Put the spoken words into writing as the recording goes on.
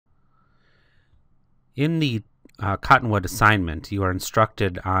In the Cottonwood assignment, you are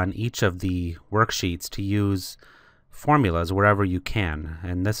instructed on each of the worksheets to use formulas wherever you can.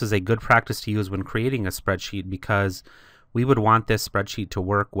 And this is a good practice to use when creating a spreadsheet, because we would want this spreadsheet to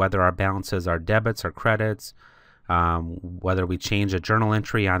work whether our balances are debits or credits, whether we change a journal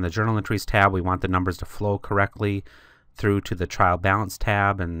entry. On the journal entries tab, we want the numbers to flow correctly through to the trial balance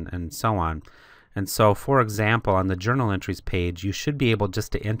tab, and so on. And so, for example, on the journal entries page, you should be able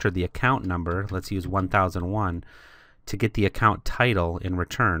just to enter the account number, let's use 1001, to get the account title in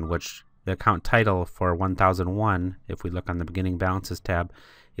return, which the account title for 1001, if we look on the beginning balances tab,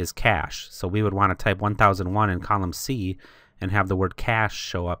 is cash. So we would want to type 1001 in column C and have the word cash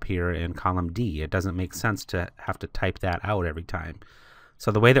show up here in column D. It doesn't make sense to have to type that out every time. So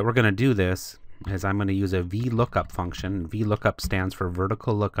the way that we're going to do this is I'm going to use a VLOOKUP function. VLOOKUP stands for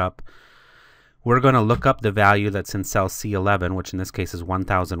vertical lookup. We're going to look up the value that's in cell C11, which in this case is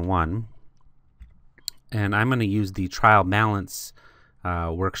 1001. And I'm going to use the trial balance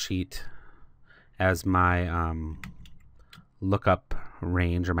worksheet as my lookup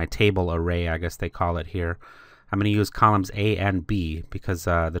range, or my table array, I guess they call it here. I'm going to use columns A and B because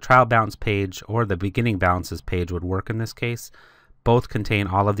the trial balance page or the beginning balances page would work in this case. Both contain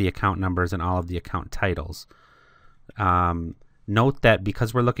all of the account numbers and all of the account titles. Note that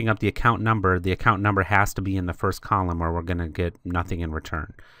because we're looking up the account number has to be in the first column or we're going to get nothing in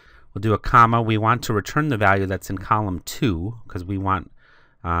return. We'll do a comma. We want to return the value that's in column 2 because we want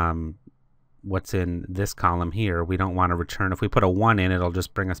what's in this column here. We don't want to return. If we put a 1 in, it'll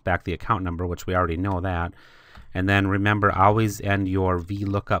just bring us back the account number, which we already know that. And then remember, always end your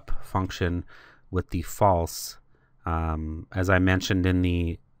VLOOKUP function with the false. As I mentioned in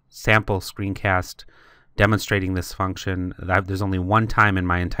the sample screencast demonstrating this function, there's only one time in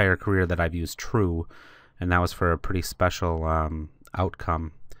my entire career that I've used true, and that was for a pretty special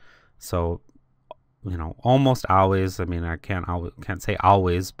outcome. So, you know, almost always, I mean, I can't say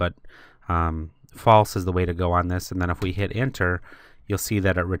always, but false is the way to go on this. And then if we hit enter, you'll see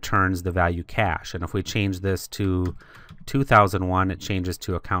that it returns the value cash. And if we change this to 2001, it changes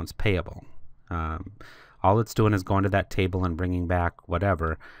to accounts payable. All it's doing is going to that table and bringing back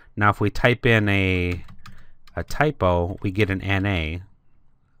whatever. Now, if we type in a typo, we get an NA.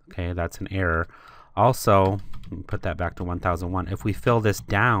 Okay, that's an error. Also, put that back to 1001. If we fill this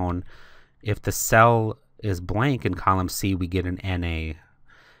down, if the cell is blank in column C, we get an NA.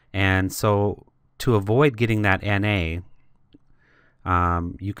 And so to avoid getting that NA,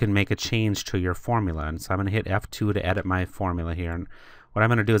 you can make a change to your formula. And so I'm going to hit F2 to edit my formula here. And what I'm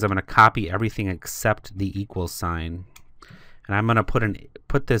going to do is I'm going to copy everything except the equals sign. And I'm going to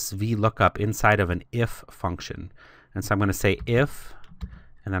put this VLOOKUP inside of an if function. And so I'm going to say if,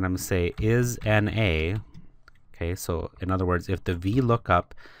 and then I'm going to say is NA. Okay, so in other words, if the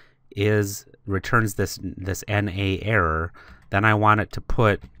VLOOKUP returns this NA error, then I want it to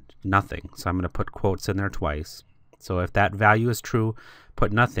put nothing. So I'm going to put quotes in there twice. So if that value is true,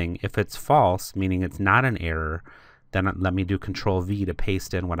 put nothing. If it's false, meaning it's not an error, then let me do Control V to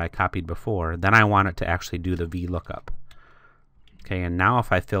paste in what I copied before. Then I want it to actually do the VLOOKUP. Okay, and now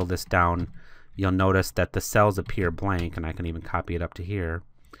if I fill this down, you'll notice that the cells appear blank, and I can even copy it up to here.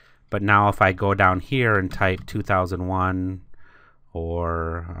 But now if I go down here and type 2001,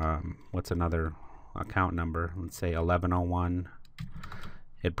 or what's another account number? Let's say 1101.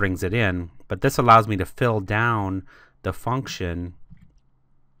 It brings it in. But this allows me to fill down the function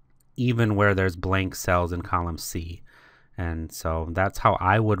even where there's blank cells in column C. And so that's how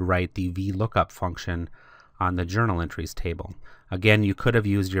I would write the VLOOKUP function on the journal entries table. Again, you could have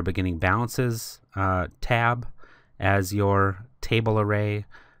used your beginning balances tab as your table array.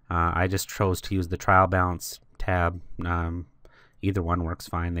 I just chose to use the trial balance tab. Either one works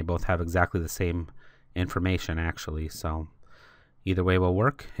fine. They both have exactly the same information actually. So either way will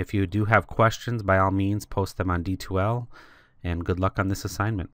work. If you do have questions, by all means, post them on D2L, and good luck on this assignment.